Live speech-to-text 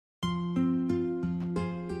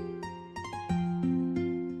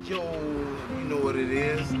Yo, you know what it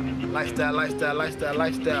is. Lifestyle, lifestyle, lifestyle,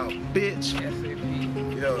 lifestyle, bitch. SAP.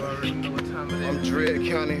 Yo, You already know what time it is. I'm Dread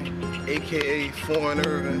County, aka Foreign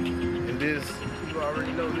Urban, and this. You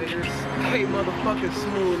already know, niggas. Hey, motherfucking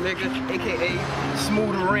Smooth, nigga. AKA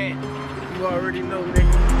Smooth Rant. You already know,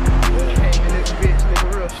 nigga. Hey, man, this bitch,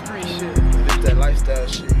 nigga, real street shit. This that lifestyle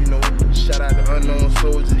shit, you know. Shout out to Unknown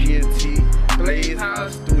Soldiers, ENT, Blaze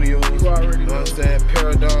House Studios. You already know know. What I'm saying?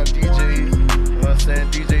 Paradigm DJs. You know what I'm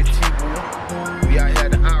saying? DJ T-Boo. We out here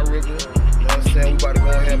at the Outrigger. You know what I'm saying? We about to go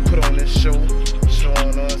ahead and put on this show. Showing,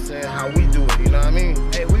 you know what I'm saying, how we do it, you know what I mean?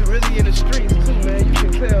 Hey, we really in the streets too, man. You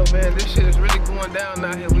can tell, man. This shit is really going down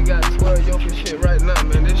out here. We got 12 yoke and shit right now,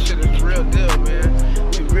 man. This shit is real deal, man.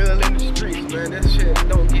 We real in the streets, man. This shit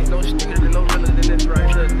don't get no streeter and no realer than this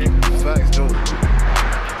right here, nigga. Facts, dude.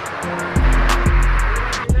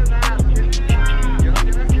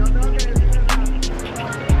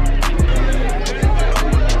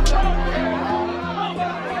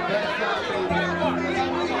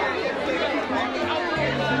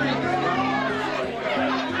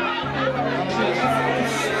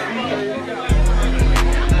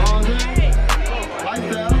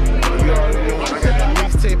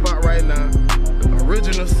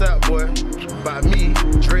 Original Sap Boy by me,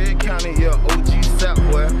 Dread County, yeah, OG Sap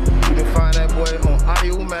Boy. You can find that boy on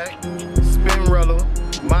Audio Mac, Spinrella,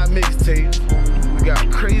 my mixtapes. We got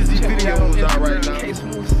crazy videos out right now.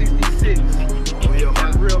 K-Smooth 66. Oh yeah,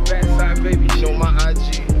 my real backside baby. You know my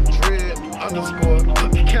IG,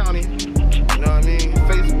 Dread_County. You know what I mean?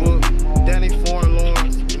 Facebook, Danny Foreign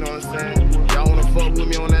Lawrence. You know what I'm saying? Y'all wanna fuck with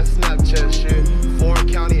me on that Snapchat shit? Foreign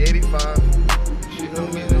County 85. You know what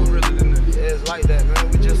I mean? Yeah, it's like that, man.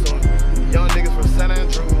 We just on young niggas from San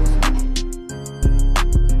Andreas.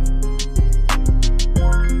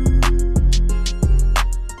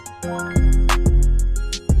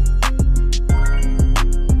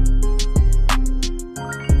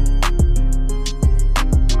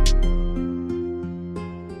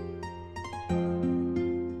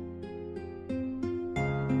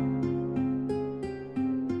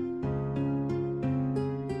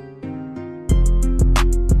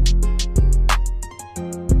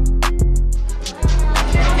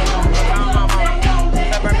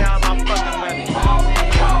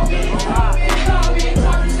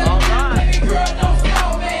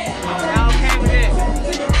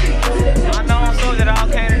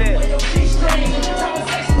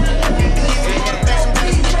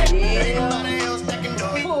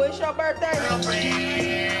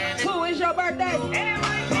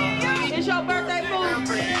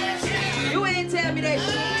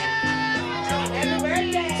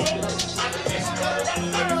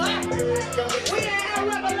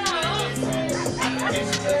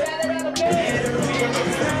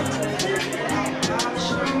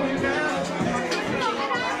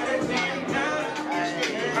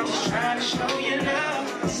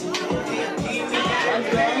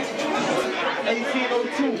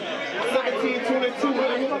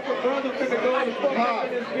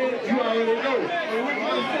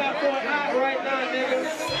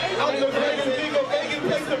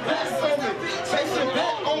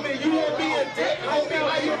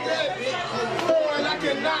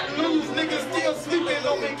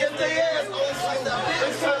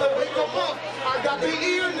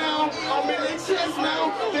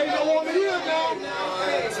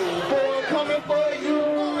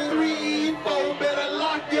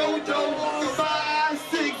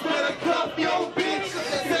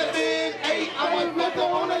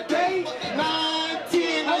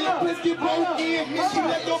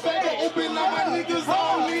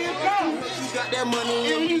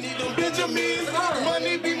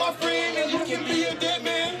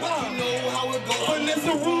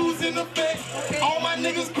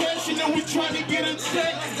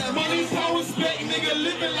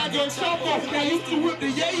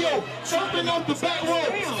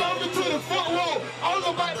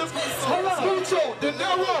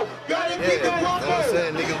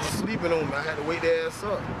 I had to wake their ass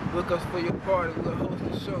up. Book us for your party, we'll host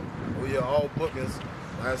the show. Oh yeah, all bookings.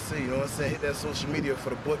 I see, you know what I'm saying? Hit that social media for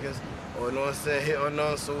the bookings. Or you know what I'm saying? Hit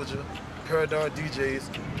Unknown Soldier, Paradigm DJs,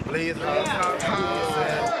 Blaze House.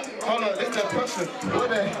 Hold up, it's that person. What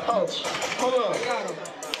the hell? Hold up.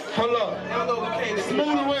 Hold up. Y'all know we came to Smooth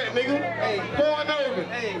Rant, nigga. Hey. Foreign Urban.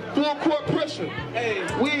 Hey. Full court pressure. Hey.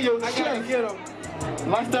 We in your I gotta get them.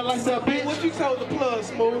 Lifestyle, bitch. What you told the plug,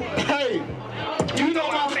 Smooth? Hey, you know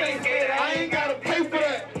my face. I ain't gotta pay for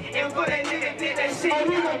that. And for that nigga did that shit. Oh,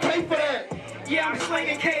 we gonna pay for that. Yeah, I'm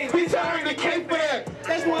slinging K. Bitch, I earned a K for that.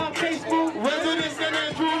 That's why I'm K-Smooth. Resident San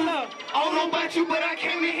Andreas. I don't know about you, but I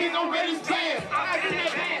came in here no red as bad. I'm in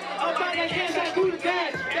that band. I'm about that cash, I do the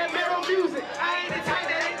dash.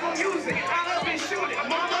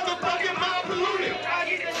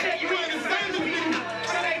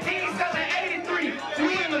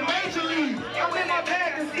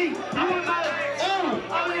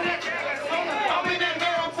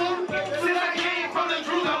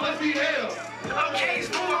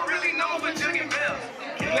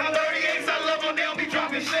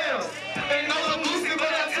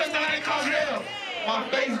 My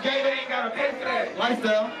face gay, They ain't gotta pay for that.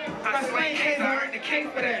 lifestyle, I slang case, I earned the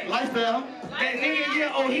cake for that. lifestyle, That nigga,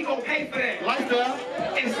 yeah, oh, he gon' pay for that. lifestyle,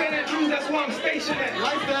 In San Andrews, that's where I'm stationed at.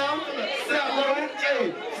 lifestyle, stop light,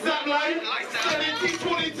 hey, stop light, 17,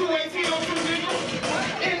 22, 18 on 2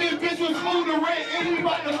 niggas. And this bitch was smooth and red, and we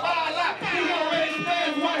about to file out. He already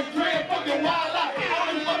fast, watch dread, fucking wild out.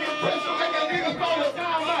 All this fucking pressure, make a nigga call a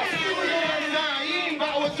time out. You ain't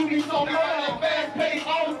about what you be talking about, fast pace,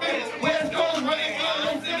 all things. West Coast, running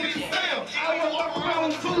guns, send me sound. I will walk around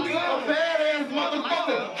with 2 guns. A badass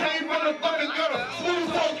motherfucker, came from the fucking gutter. Smooth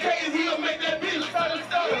so crazy, he'll make that bitch start to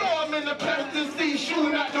stutter. You know I'm in the passenger seat,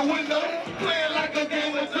 shooting out the window. Playing like a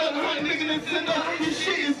game of Duck Hunt, nigga, Nintendo. This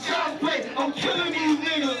shit is child's play, I'm killing these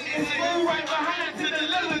niggas. It's smooth right behind to the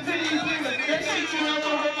level to these niggas. That shit you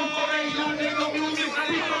never heard before, ain't young nigga music.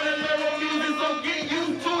 People that level music, so get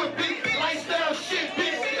used to it, bitch. Lifestyle shit,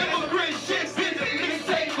 bitch. Immigrant shit, bitch. Niggas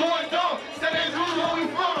take going down. San Andrews, where we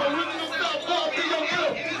from. Original stuff, up to your ear.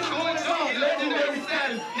 It's going down. Legendary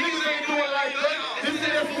status. Niggas ain't doing like that. This is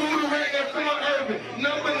that smooth rap that come on urban.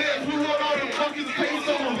 Number next, we want all the buckets pace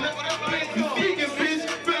on them. You speaking, bitch.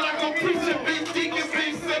 Feel like I'm preaching, bitch. Deacon,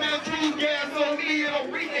 bitch. San Andrews gas on me and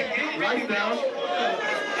I'm reeking, bitch. Lifestyle.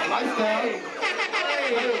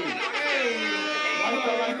 Lifestyle.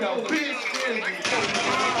 Lifestyle, bitch.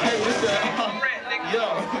 Hey, what's that? Yo,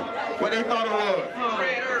 what they thought it was?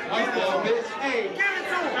 Lifestyle, bitch. Hey,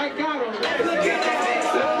 I got him. Look at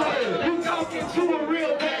that. You talking to a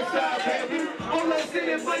real backside, baby. I'm not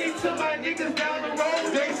sending money to my niggas down the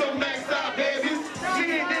road. They some backside, baby.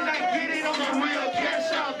 Shit, then I get it on I'm a real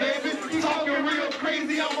cash out, baby. Talking real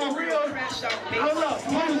crazy, I'm a real. Hold up,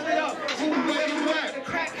 post it up. Where you at? The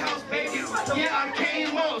crack house, baby. Yeah, I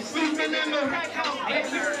came up, sleeping in the Crack house,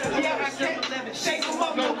 baby. Yeah, I came. Shake 'em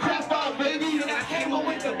up, no crap out, baby. I came up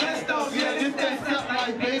with the best of Yeah, this that stuff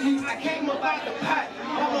like, baby. I came up out the pot.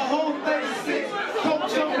 I'm a whole 36. Coke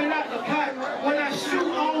jumping out the pot. When I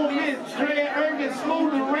shoot on this, Dre Irvin,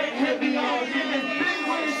 smooth and red, heavy on this. Big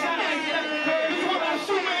one shot like that. This what I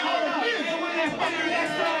shoot, man, all the bitch. And when that fucking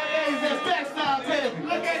backside, Is that backside, baby?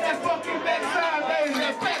 look at that fucking backside, baby.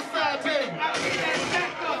 That backside, baby. I get that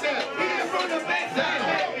stack up. Hit it from the backside,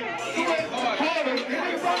 baby. He went harder. Hit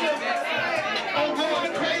it from the backside. I'm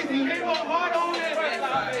going crazy. He went hard on that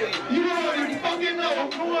backside, baby. You already fucking know. I'm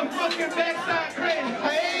going fucking backside crazy.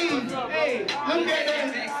 Hey, Hey, look at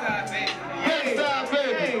that. backside, baby. Backside,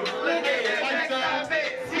 baby. Hey, look at that backside,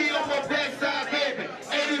 baby. See, I'm a backside, baby.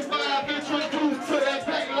 85 introduced to that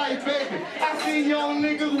back life, baby. I see young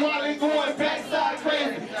niggas while they going backside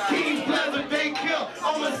crazy. King Pleasant, they kill.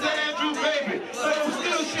 I'm a San Andrew, baby. But I'm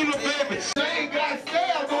still shooting, baby. They ain't got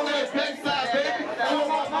stabs on that backside, baby. Oh,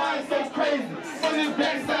 my mind so crazy. On this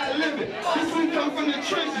backside living. This we come from the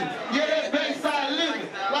trenches. Yeah, that backside living.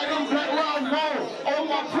 Like I'm Black Rock Road. On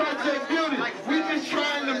my project building. We just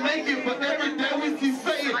trying to make it, but every day we keep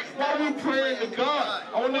saying, while we praying to God.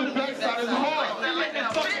 On this backside is hard. Look at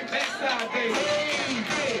that fucking backside, baby.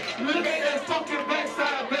 Hey, look at that fucking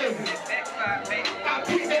backside, baby. Backside, baby. I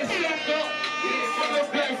pick that shit up. Hit it from the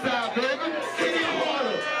backside, baby. Hit it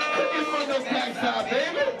harder. Hit it from the backside,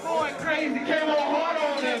 baby. Going crazy. Came on hard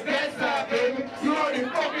on that backside, baby. You already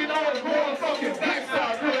fucking know it's going fucking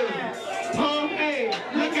backside, baby. Huh? Hey,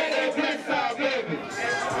 look at that backside, baby.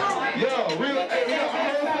 Yo, real, hey, real,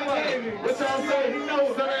 what y'all say? You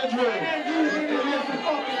know, San Andrews.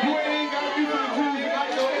 You ain't got to be from the Jews. You got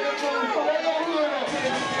to go in from your hood up.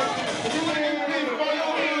 You ain't been from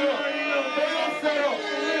your hood up. They don't set up.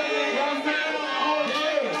 You know what I'm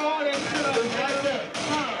saying?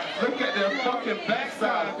 Yeah. Look at that fucking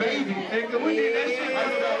backside, baby. Nigga, we did that shit.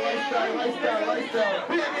 Lifestyle.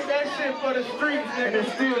 We did that shit for the streets, nigga. And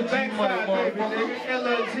it's still backside, baby, nigga.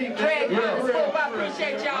 LLG, Greg, nigga. I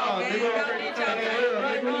appreciate y'all, man. Y'all did y'all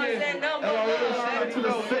thing. That number. To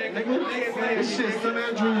the set, nigga. This shit San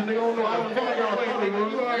Andrews, nigga. I don't know how the fuck y'all coming,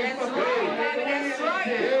 nigga. That's right. That's right.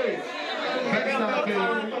 Hey. Backside, baby.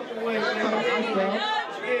 Lifestyle.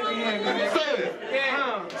 Say it.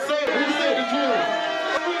 Yeah. Say it. Who said the drill?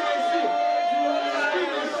 Scream that shit. Scream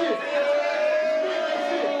that shit.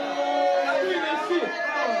 Scream that shit.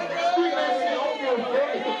 Scream that shit. I don't give a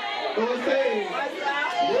fuck. You know what I'm saying?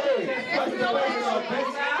 Yeah. Lifestyle, baby.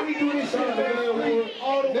 We do this shit in Glenwood,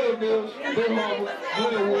 all the way, Mills, Bill Harbor,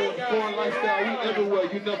 Glenwood, foreign lifestyle. We everywhere.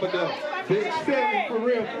 You never know. Bitch, family for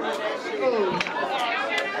real.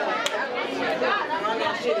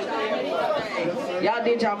 Y'all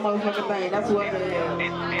did y'all motherfucking thing. That's what it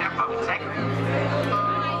is.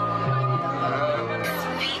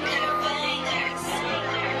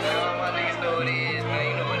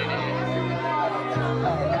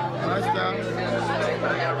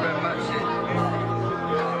 Lifestyle.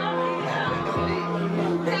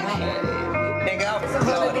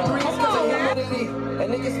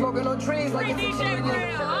 Smoking on trees like it's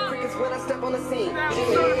a crickets when I step on the scene.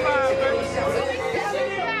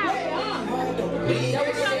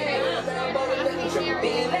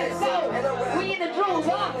 We in the drums,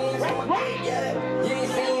 huh? You ain't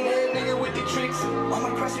seen that nigga with the tricks. All my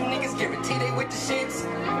crushing niggas guarantee they with the shits.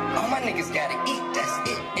 All my niggas gotta eat, that's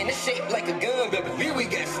it. And it's shaped like a gun, baby. We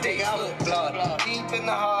got steak. I look blood. Deep in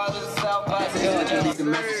the heart of the South by the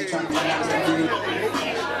message trying to find out.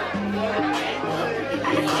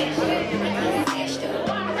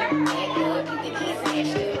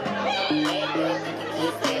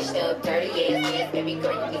 Dirty ass, baby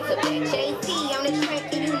girl, you need to back JT on the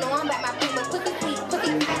track, and you know I'm about my people. Pussy sweet,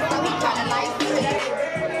 pussy tight, so we tryna like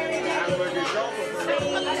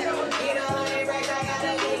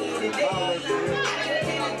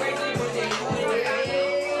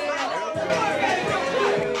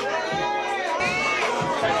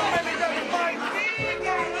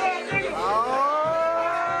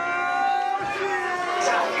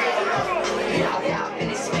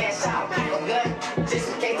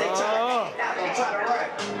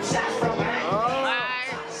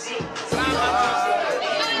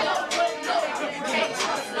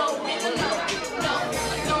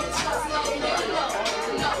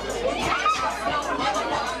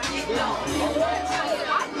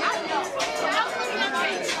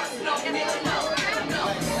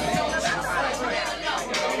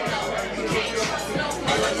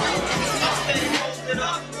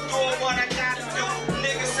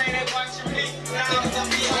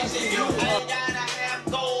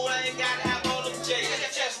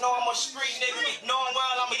street nigga, knowing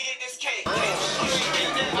well I'ma hit this cake. I'm street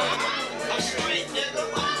nigga.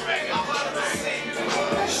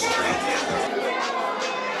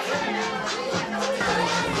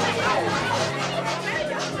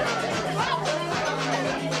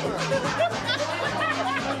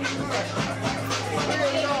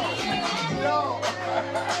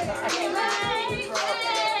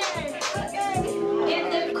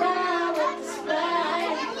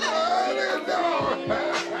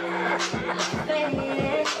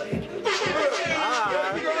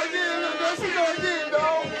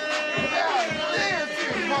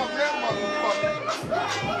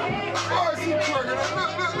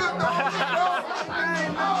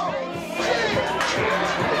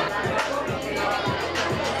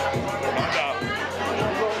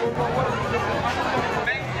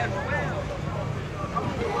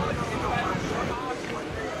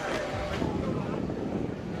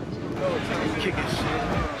 Kicking shit, you know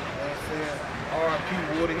what I'm saying? R.I.P.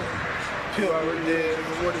 Woody, Pimp already dead,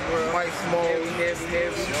 White Small, heavy, you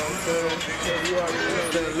know what I'm saying? You already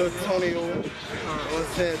know, Lil Tony, you know what I'm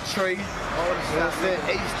saying? Trey, you know what I'm saying?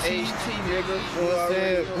 HT, nigga, you know what I'm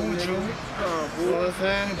saying? Buju, you know what I'm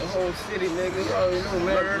saying? The whole city, nigga, you already know,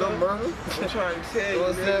 man. Lil Murder, I'm trying to tell you know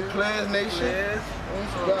what I'm saying? Players Nation,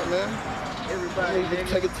 what's up, man? Everybody, nigga,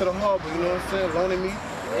 take it to the harbor, you know what I'm saying? Loaning me.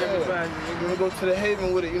 Everybody, you gonna go to the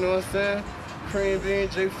Haven with it, you know what I'm saying? Cream Bean,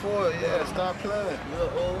 J4, yeah, stop playing. Lil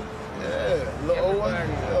O. Yeah, Lil O. Everybody,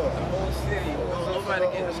 the whole city. Nobody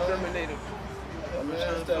get discriminated. Yeah,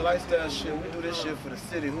 man, it's that lifestyle shit. We do this shit for the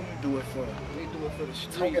city. Who you do it for? We do it for the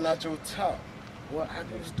streets. Talking out your top. Boy, I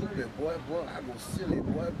go stupid. Boy, I go silly.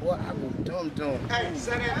 Boy, I go dumb. Hey,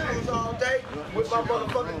 San Andrews all day with my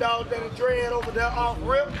motherfucking dog that is dread over there off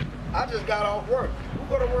rip. I just got off work.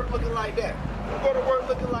 Who go to work looking like that? Who go to work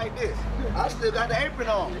looking like this? I still got the apron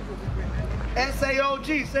on.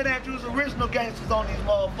 SAOG, San Andrews original gangsters on these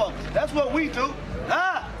motherfuckers. That's what we do.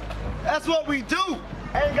 Huh? That's what we do.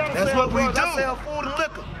 I ain't gotta sell drugs. I sell food and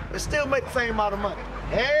liquor. And still make the same amount of money.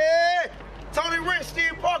 Hey! Tony Rich,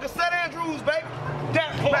 Steve Parker, San Andrews, baby.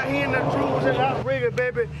 That part. Back here in the Drews and Outrigger,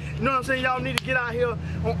 baby. You know what I'm saying? Y'all need to get out here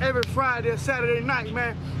on every Friday and Saturday night,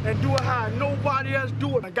 man, and do it how nobody else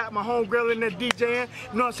do it. I got my homegirl in there DJing.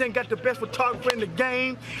 You know what I'm saying? Got the best photographer in the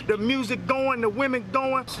game, the music going, the women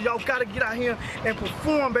going. So y'all gotta get out here and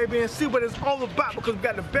perform, baby, and see what it's all about, because we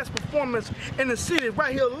got the best performance in the city,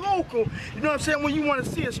 right here local. You know what I'm saying? When you want to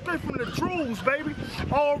see it straight from the Drews, baby.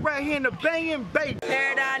 All right here in the Bay and Bay.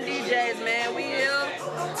 Paradigm DJs, man. We here.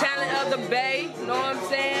 Talent of the Bay. You know what I'm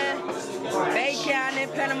saying? Bay County,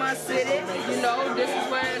 Panama City. You know, this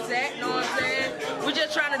is where it's at. You know what I'm saying? We're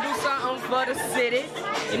just trying to do something for the city.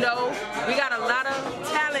 You know, we got a lot of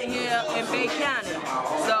talent here in Bay County.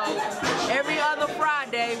 So every other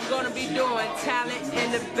Friday, we're going to be doing talent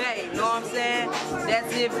in the Bay. You know what I'm saying?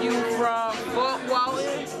 That's if you from Fort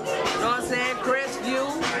Walton, you know what I'm saying? Crestview,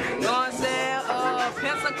 you know what I'm saying?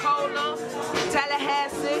 Pensacola,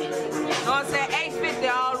 Tallahassee, you know what I'm saying? 850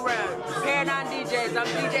 all around. Paradigm Teardown DJs. I'm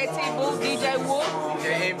DJ T-Boo, DJ Wolf.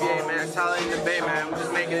 DJ NBA, man. Tyler in the Bay, man. We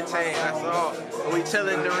just making it tame, that's all. And we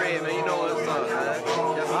chilling in the red, man. You know what's up, man.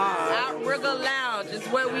 Outrigger Lounge is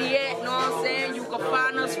where we at, know what I'm saying? You can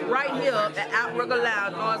find us right here at Outrigger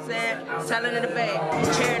Lounge, know what I'm saying? Telling in the Bay.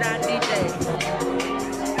 Teardown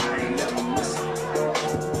DJs.